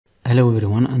Hello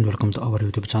everyone and welcome to our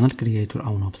YouTube channel, Create Your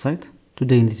Own Website.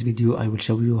 Today in this video I will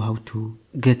show you how to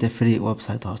get a free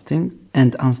website hosting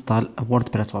and install a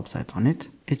WordPress website on it.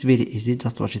 It's very easy,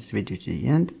 just watch this video to the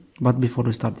end. But before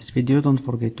we start this video, don't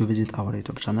forget to visit our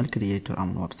YouTube channel, Create Your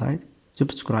Own Website.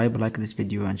 Subscribe, like this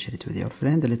video and share it with your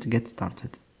friend. Let's get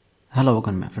started. Hello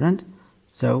again my friend.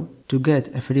 So to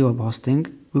get a free web hosting,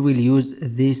 we will use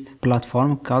this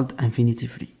platform called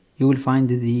InfinityFree. You will find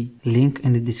the link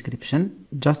in the description.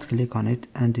 Just click on it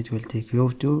and it will take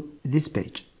you to this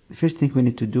page. The first thing we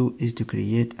need to do is to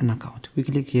create an account. We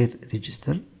click here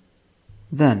register.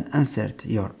 Then insert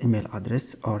your email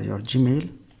address or your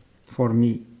Gmail. For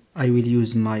me, I will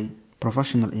use my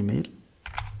professional email.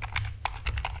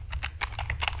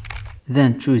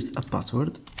 Then choose a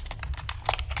password.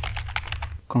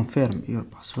 Confirm your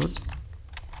password.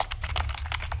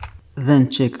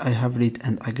 Then check I have read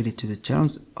and agreed to the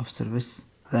terms of service.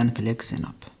 Then click sign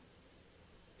up.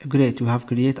 Great, we have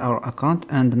created our account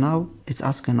and now it's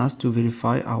asking us to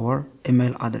verify our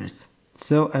email address.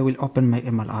 So I will open my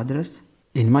email address.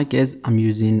 In my case, I'm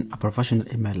using a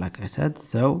professional email like I said.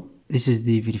 So this is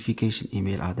the verification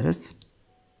email address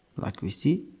like we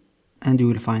see. And you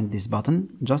will find this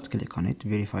button. Just click on it,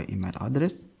 verify email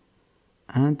address.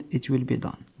 And it will be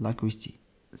done like we see.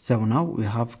 So now we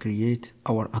have created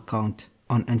our account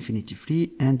on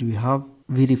InfinityFree and we have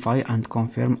verify and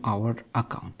confirm our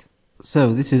account.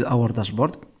 So this is our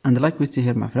dashboard, and like we see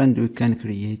here my friend, we can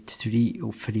create 3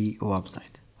 free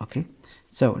websites. Okay,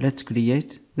 so let's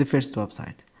create the first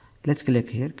website. Let's click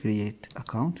here create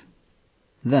account.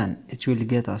 Then it will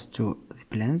get us to the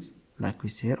plans like we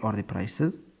see here, or the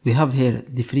prices. We have here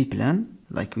the free plan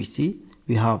like we see.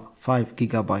 We have 5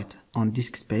 GB on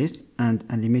disk space and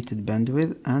unlimited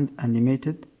bandwidth and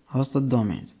unlimited hosted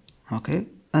domains. Okay,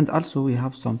 and also we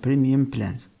have some premium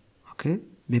plans. Okay,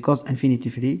 because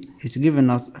InfinityFree is giving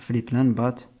us a free plan,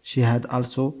 but she had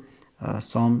also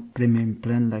some premium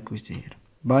plan like we see here,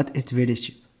 but it's very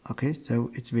cheap. Okay,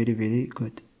 so it's very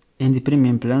good. In the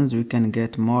premium plans we can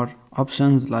get more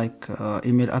options like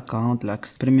email account, like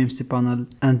premium cpanel,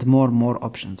 and more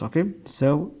options. Okay,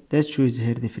 so let's choose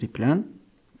here the free plan,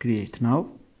 create now,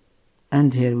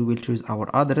 and here we will choose our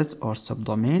address or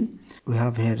subdomain. We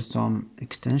have here some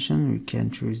extension, we can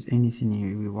choose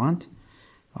anything we want.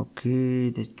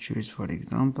 Okay, let's choose for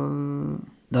example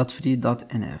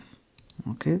 .free.nf.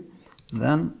 okay,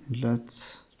 then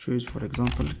let's choose for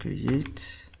example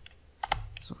create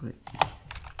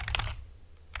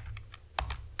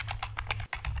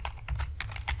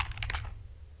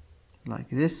like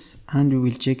this, and we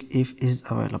will check if it is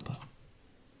available.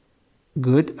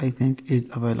 Good, I think is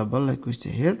available like we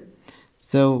see here.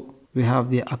 So we have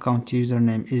the account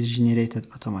username is generated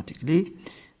automatically.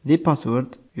 The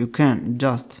password, you can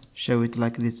just show it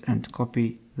like this and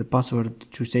copy the password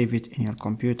to save it in your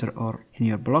computer or in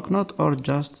your block note, or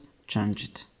just change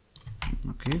it.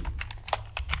 Okay,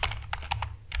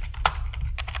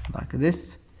 like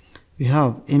this. We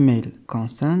have email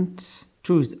consent.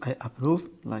 Choose I approve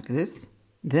like this.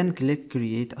 Then click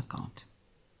create account.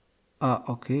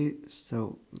 Okay,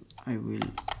 so I will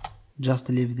just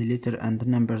leave the letter and the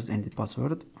numbers in the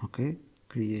password. Okay,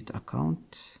 create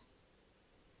account,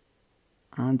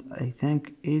 and I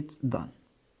think it's done.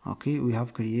 Okay, we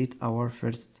have created our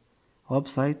first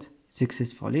website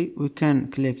successfully. We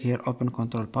can click here open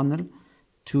control panel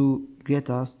to get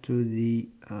us to the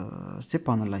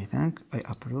cpanel. I think I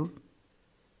approve.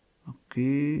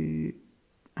 Okay,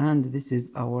 and this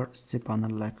is our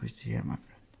cpanel like we see here my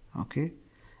friend. Okay,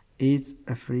 it's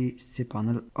a free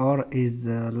cpanel, or is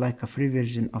like a free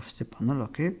version of cpanel.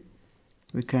 Okay,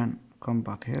 we can come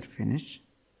back here, finish,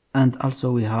 and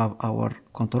also we have our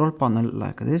control panel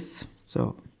like this.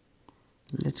 So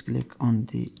let's click on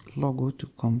the logo to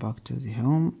come back to the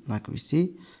home like we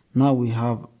see. Now we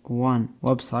have one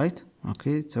website.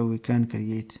 Okay, so we can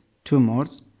create 2 more.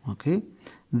 Okay,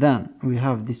 then we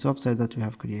have this website that we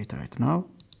have created right now.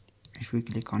 If we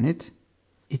click on it,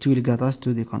 it will get us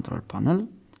to the control panel.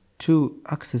 To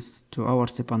access to our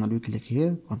cpanel, we click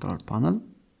here control panel,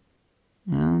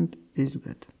 and it's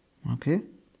good. Okay,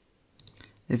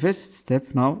 the first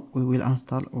step now, we will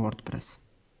install WordPress.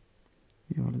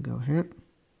 You will go here,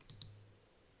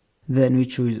 then we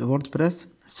choose WordPress.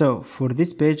 So for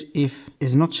this page, if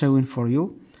it's not showing for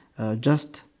you,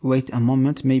 just wait a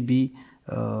moment, maybe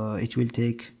it will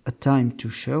take a time to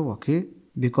show. Okay,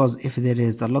 because if there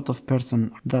is a lot of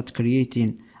person that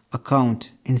creating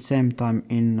account in same time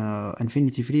in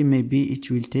InfinityFree, maybe it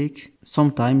will take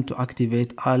some time to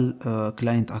activate all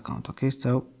client account. Okay,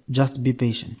 so just be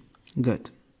patient. Good.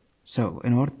 So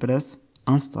in WordPress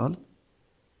install,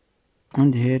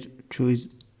 and here choose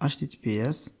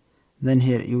HTTPS Then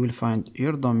here you will find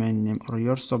your domain name or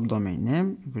your subdomain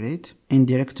name. Great. In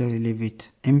directory, leave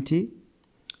it empty.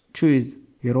 Choose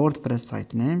your WordPress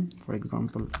site name, for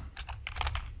example,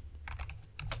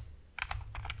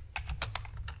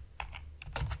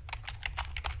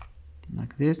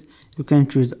 like this. You can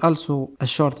choose also a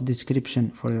short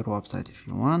description for your website if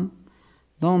you want.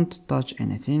 Don't touch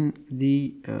anything.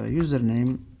 The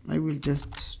username, I will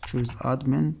just choose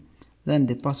admin. Then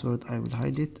the password, I will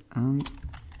hide it and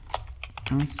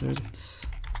insert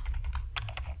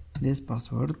this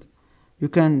password. You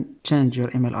can change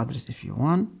your email address if you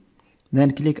want.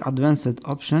 Then click advanced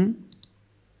option,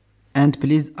 and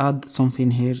please add something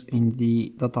here in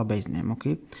the database name,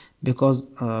 okay? Because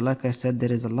like I said,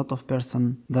 there is a lot of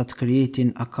person that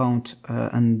creating account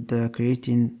and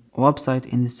creating website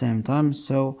in the same time.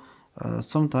 So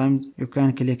sometimes you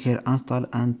can click here install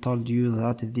and told you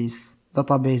that this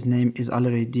database name is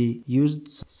already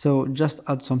used. So just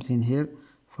add something here,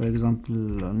 for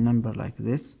example a number like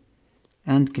this,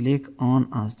 and click on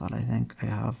install. I think I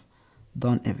have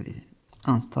done everything.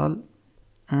 Install,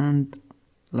 and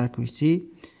like we see,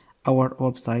 our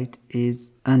website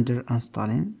is under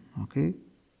installing, okay,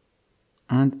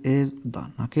 and is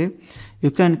done. Okay, you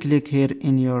can click here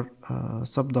in your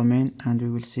subdomain and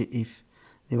we will see if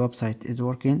the website is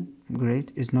working.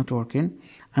 Great, it's not working,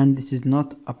 and this is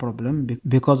not a problem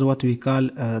because what we call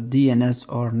DNS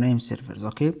or name servers.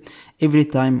 Okay, every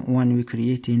time when we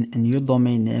creating a new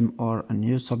domain name or a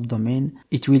new subdomain,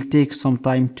 it will take some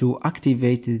time to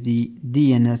activate the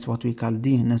DNS, what we call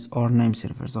DNS or name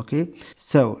servers. Okay,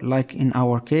 so like in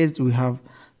our case, we have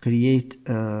create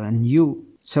a new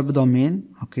subdomain,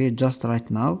 okay, just right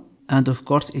now, and of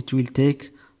course it will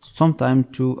take some time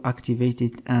to activate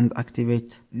it and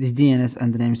activate the DNS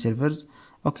and name servers.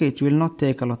 Okay, it will not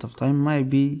take a lot of time,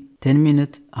 maybe 10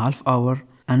 minutes, half hour,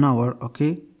 an hour.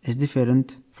 Okay, it's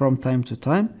different from time to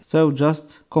time. So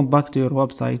just come back to your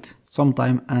website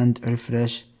sometime and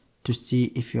refresh to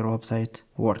see if your website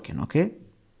working. Okay,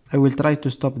 I will try to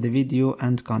stop the video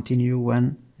and continue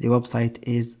when the website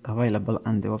is available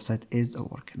and the website is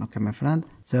working. Okay, my friend,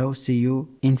 so see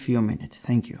you in few minutes.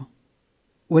 Thank you.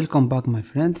 Welcome back, my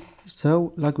friend.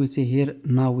 So like we see here,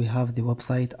 now we have the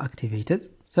website activated.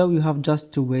 So you have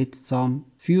just to wait some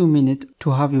few minutes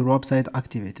to have your website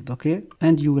activated, okay?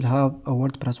 And you will have a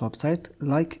WordPress website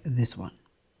like this one.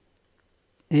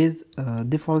 Is a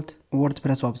default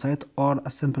WordPress website or a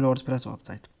simple WordPress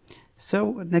website.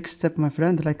 So next step, my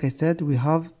friend, like I said, we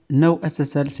have no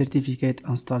SSL certificate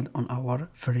installed on our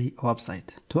free website.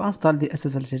 To install the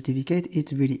SSL certificate,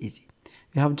 it's very easy.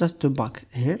 You have just to back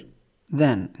here.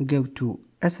 Then go to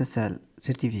SSL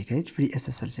certificate, free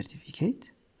SSL certificate.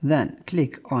 Then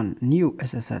click on new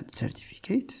SSL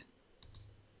certificate.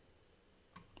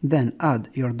 Then add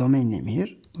your domain name here.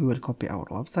 We will copy our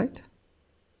website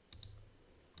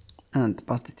and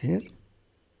paste it here.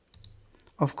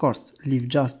 Of course, leave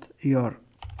just your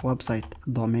website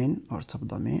domain or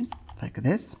subdomain like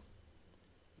this.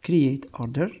 Create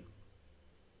order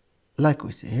like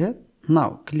we see here.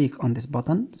 Now click on this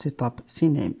button, set up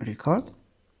CNAME record.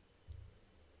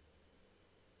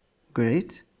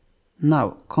 Great.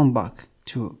 Now come back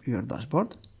to your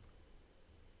dashboard.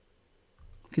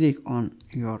 Click on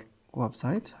your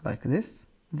website like this.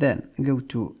 Then go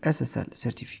to SSL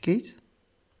certificate,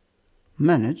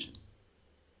 manage.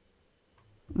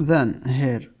 Then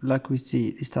here, like we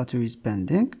see, the status is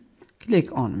pending.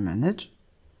 Click on manage.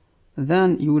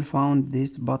 Then you will find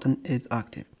this button is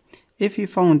active. If you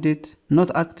found it not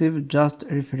active, just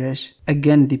refresh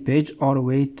again the page or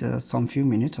wait some few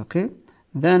minutes, okay?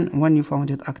 Then when you found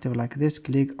it active like this,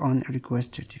 click on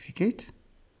request certificate.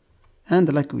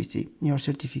 And like we see, your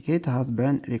certificate has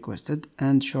been requested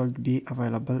and should be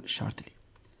available shortly.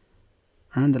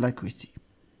 And like we see,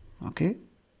 okay?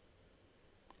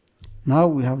 Now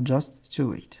we have just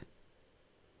to wait.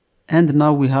 And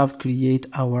now we have created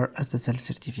our SSL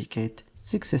certificate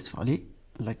successfully,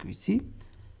 like we see.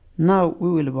 Now we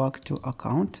will back to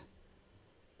account,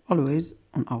 always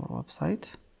on our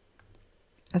website,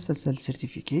 SSL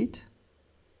certificate,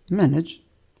 manage,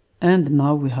 and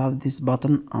now we have this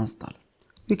button install.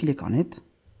 We click on it.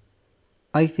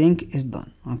 I think it's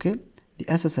done, okay? The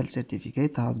SSL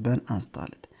certificate has been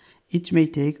installed. It may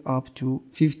take up to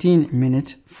 15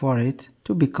 minutes for it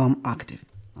to become active,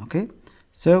 okay?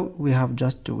 So we have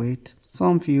just to wait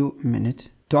some few minutes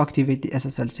to activate the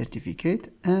SSL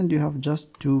certificate, and you have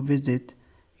just to visit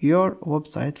your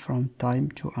website from time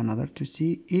to another to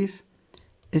see if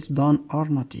it's done or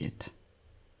not yet.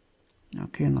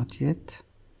 Okay, not yet.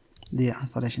 The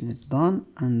installation is done,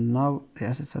 and now the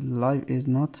SSL live is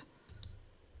not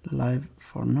live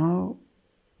for now.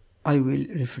 I will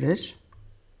refresh.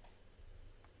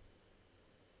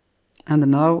 And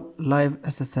now live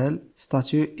SSL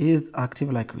status is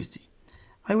active like we see.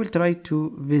 I will try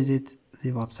to visit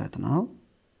the website now,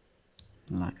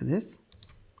 like this.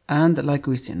 And like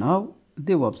we see now,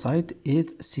 the website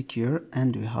is secure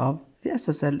and we have the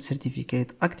SSL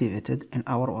certificate activated in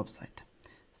our website.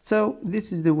 So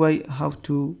this is the way how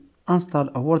to install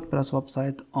a WordPress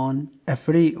website on a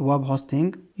free web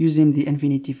hosting using the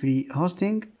InfinityFree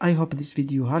hosting. I hope this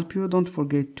video helped you. Don't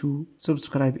forget to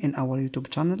subscribe in our YouTube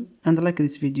channel and like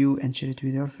this video and share it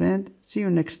with your friend. See you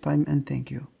next time and thank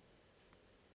you.